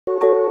What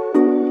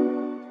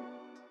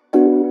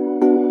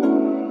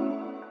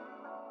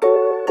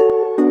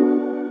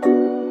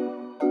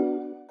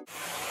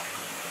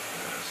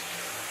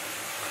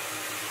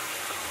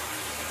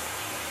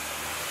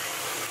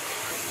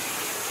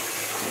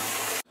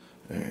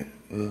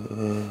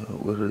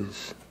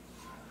is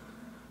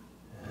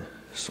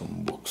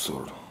some books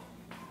or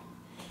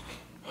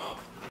I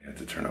had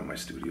to turn on my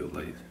studio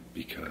light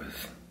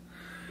because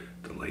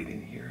the light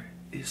in here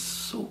is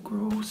so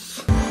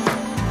gross.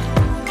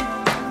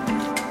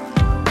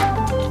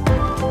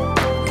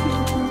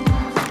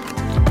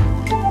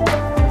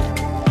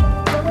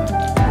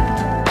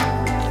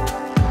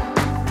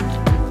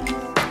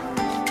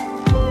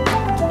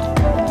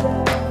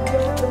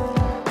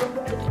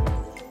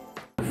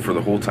 For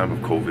the whole time of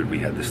COVID, we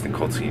had this thing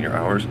called senior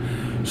hours.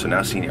 So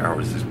now senior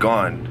hours is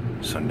gone.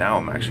 So now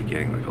I'm actually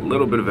getting like a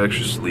little bit of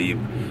extra sleep,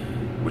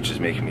 which is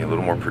making me a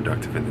little more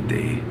productive in the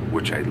day,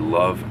 which I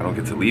love. I don't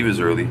get to leave as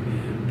early,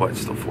 but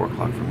still 4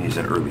 o'clock for me is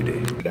an early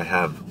day. I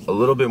have a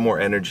little bit more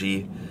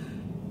energy.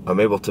 I'm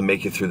able to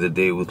make it through the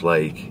day with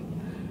like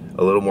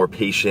a little more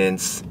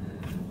patience.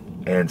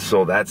 And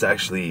so that's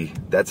actually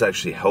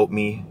helped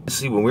me.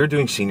 See, when we were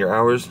doing senior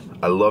hours,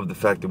 I love the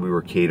fact that we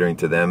were catering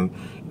to them,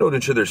 you know, to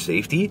ensure their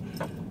safety.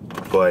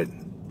 But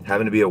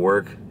having to be at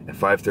work at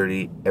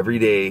 5:30 every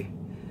day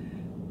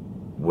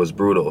was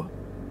brutal.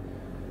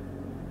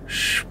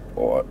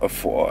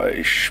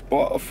 Spotify.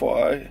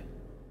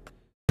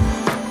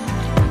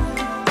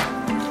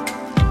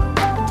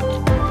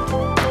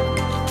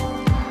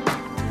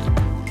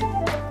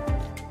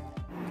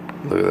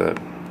 Look at that.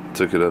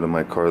 Took it out of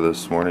my car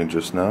this morning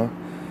just now.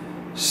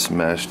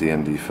 Smashed the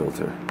ND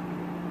filter.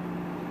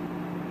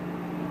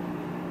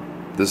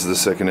 This is the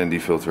second ND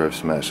filter I've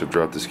smashed. I've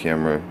dropped this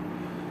camera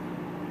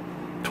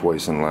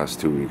twice in the last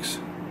 2 weeks.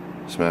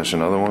 Smash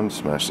another one,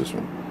 smash this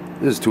one.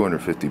 This is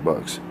 250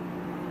 bucks.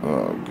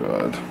 Oh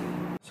God.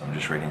 So I'm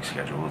just reading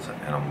schedules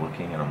and I'm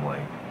looking and I'm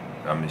like,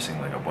 I'm missing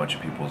like a bunch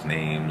of people's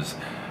names.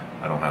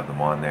 I don't have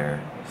them on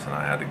there. So now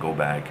I had to go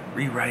back,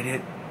 rewrite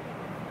it.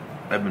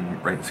 I've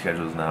been writing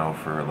schedules now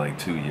for like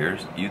 2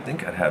 years. You'd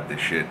think I'd have this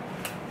shit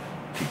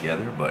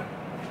together, but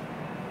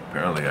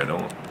apparently I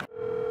don't.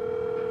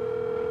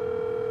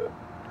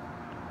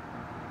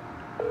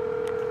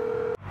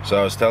 So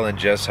I was telling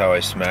Jess how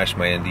I smashed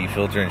my ND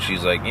filter, and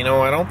she's like, you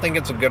know, I don't think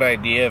it's a good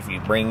idea if you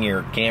bring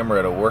your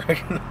camera to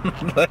work.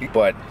 Like,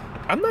 but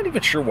I'm not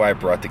even sure why I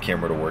brought the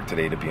camera to work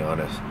today, to be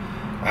honest.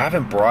 I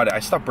haven't brought it. I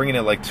stopped bringing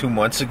it like 2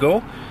 months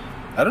ago.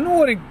 I don't know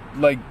what it,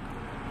 like,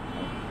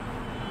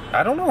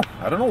 I don't know.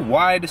 I don't know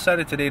why I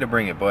decided today to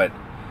bring it, but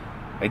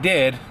I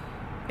did,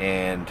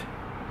 and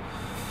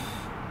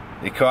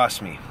it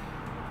cost me.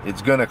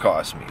 It's gonna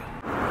cost me.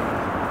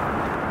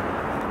 I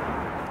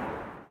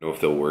don't know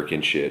if they'll work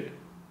and shit.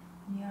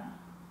 Yeah.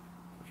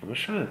 I'm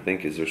just trying to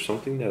think, is there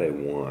something that I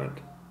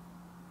want?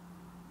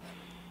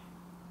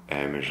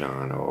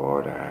 Amazon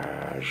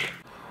orders.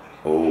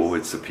 Oh,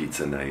 it's a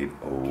pizza night.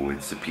 Oh,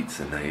 it's a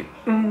pizza night.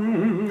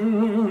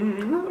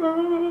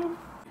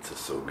 Pizza's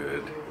so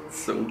good. It's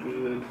so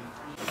good.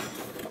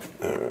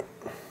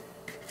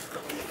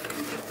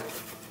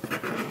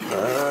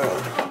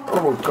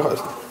 Oh God.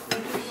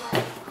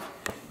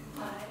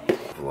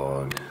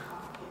 Vlog.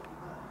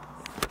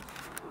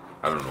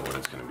 I don't know when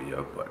it's gonna be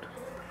up, but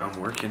I'm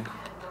working.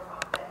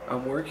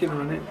 I'm working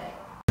on it.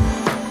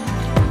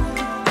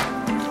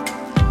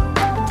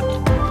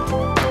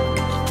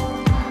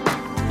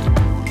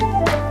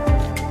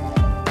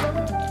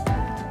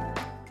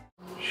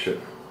 Shit.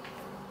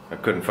 I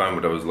couldn't find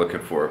what I was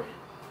looking for.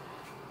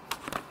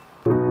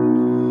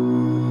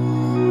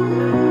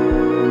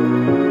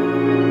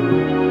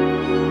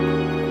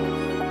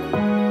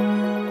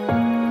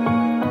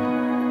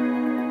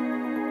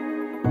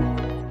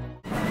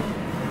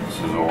 This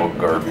is all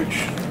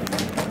garbage.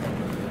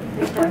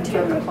 There's plenty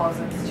of the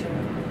closets too.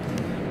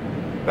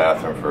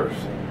 Bathroom first.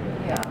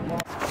 Yeah. Well.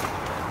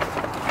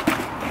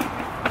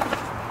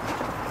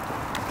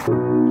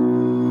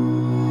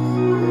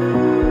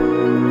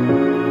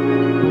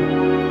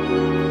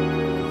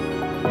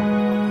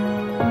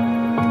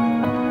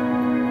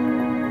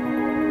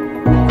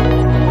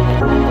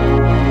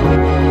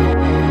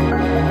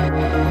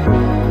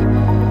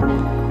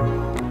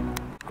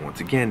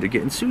 Again, they're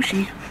getting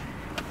sushi.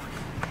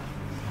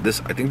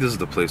 I think this is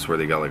the place where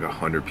they got like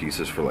 100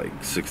 pieces for like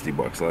 60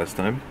 bucks last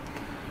time,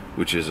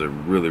 which is a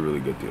really, really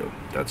good deal.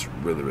 That's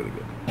really, really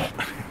good.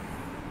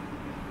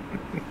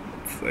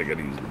 I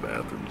gotta use the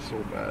bathroom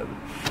so bad.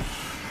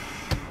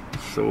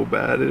 So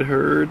bad it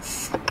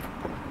hurts.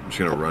 I'm just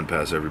gonna run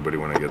past everybody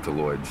when I get to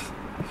Lloyd's.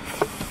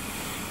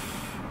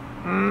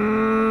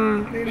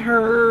 It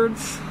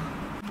hurts.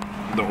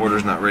 The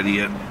order's not ready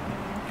yet.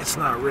 It's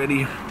not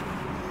ready.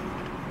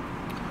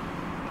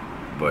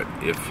 But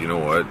if, you know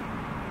what,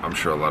 I'm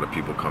sure a lot of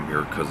people come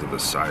here because of the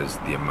size,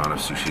 the amount of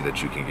sushi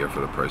that you can get for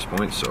the price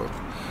point, so it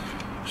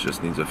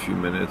just needs a few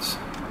minutes.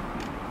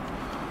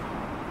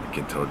 I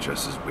can tell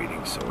Jess is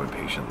waiting so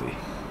impatiently.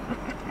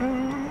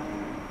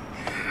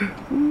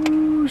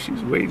 Ooh,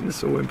 she's waiting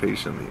so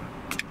impatiently.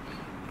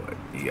 But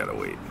you gotta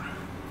wait.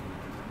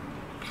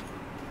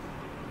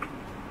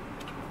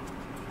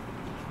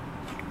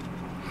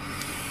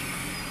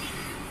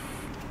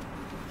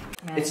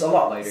 man. It's a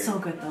lot lighter. So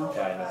good though.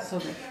 Yeah, I know. So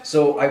good.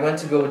 So I went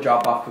to go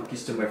drop off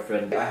cookies to my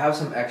friend. I have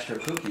some extra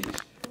cookies.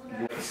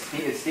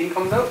 Steam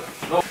comes out?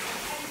 No.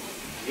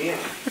 Yeah.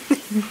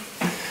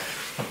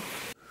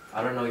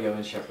 I don't know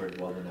Yemen Shepherd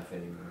well enough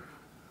anymore.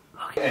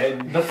 Okay.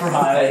 And the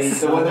fries.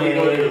 So what do we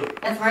go do?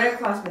 That's right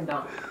across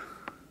McDonald's.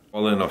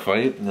 All in a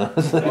fight? No.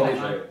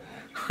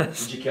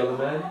 Did you kill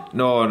the man?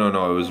 No. It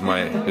was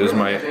my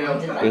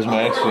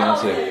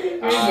ex-fiance.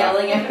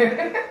 Yelling at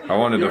her. I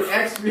wanted to.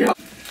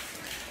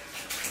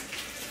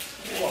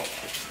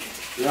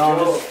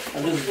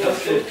 I'm just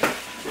dusted.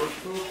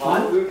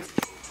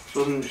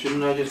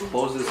 Shouldn't I just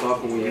close this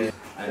off when we get?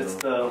 It's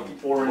the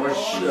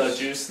orange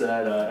juice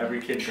that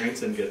every kid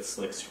drinks and gets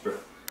like super.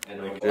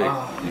 Jake,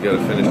 you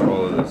gotta finish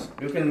all of this.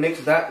 You can mix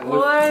that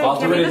with. I'll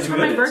Give do me it in this 2 for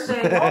my minutes.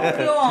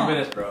 birthday. 2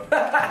 minutes, bro.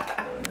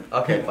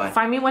 Okay, fine.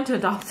 Find me one to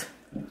adopt.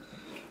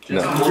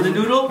 Golden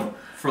noodle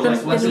for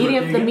like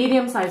The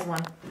medium sized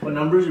one. What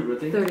number is your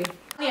birthday? 30.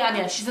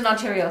 Yeah, she's in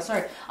Ontario.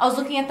 Sorry, I was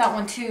looking at that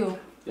one too.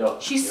 Yo,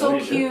 She's so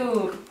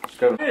cute.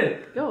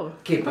 Yo.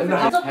 Okay, but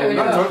That's not. okay.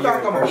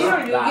 잠깐만.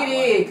 1월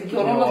 6일이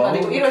결혼한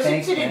날이고 1월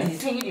 17일이 네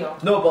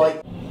생일이야. No, but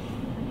like.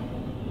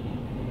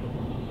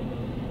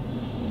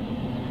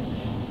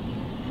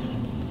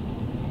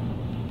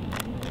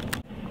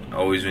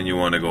 Always when you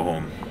want to go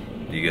home,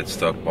 you get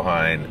stuck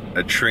behind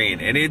a train,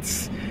 and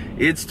it's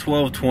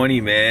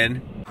 12:20,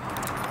 man.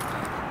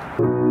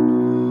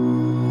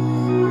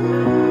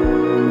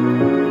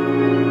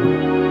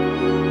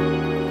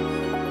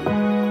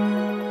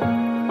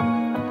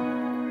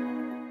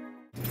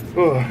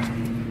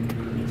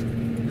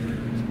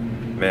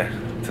 Man,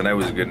 tonight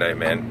was a good night,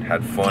 man.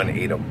 Had fun,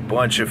 ate a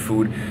bunch of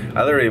food.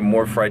 I literally ate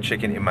more fried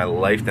chicken in my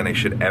life than I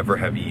should ever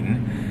have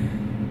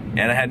eaten.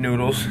 And I had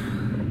noodles.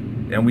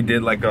 And we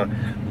did like a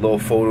little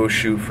photo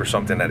shoot for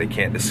something that I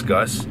can't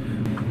discuss.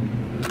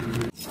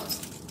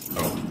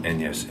 Oh,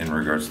 and yes, in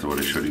regards to what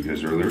I showed you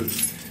guys earlier,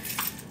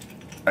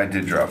 I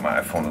did drop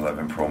my iPhone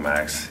 11 Pro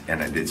Max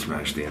and I did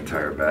smash the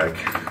entire back.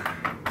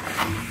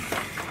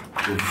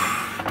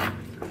 Oof.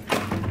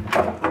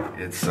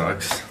 It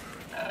sucks.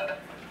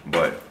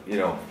 But, you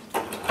know,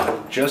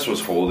 Jess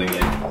was holding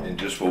it and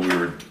just while we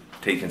were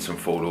taking some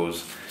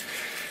photos,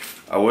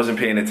 I wasn't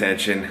paying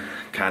attention,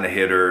 kind of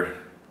hit her.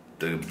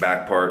 The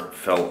back part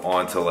fell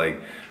onto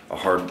like a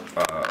hard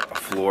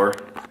floor,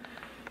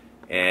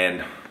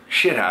 and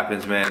shit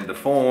happens, man. The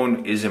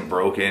phone isn't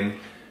broken.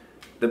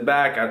 The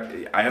back,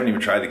 I haven't even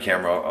tried the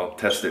camera. I'll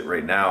test it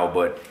right now,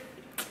 but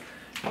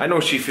I know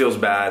she feels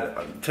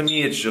bad. To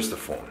me, it's just a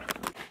phone.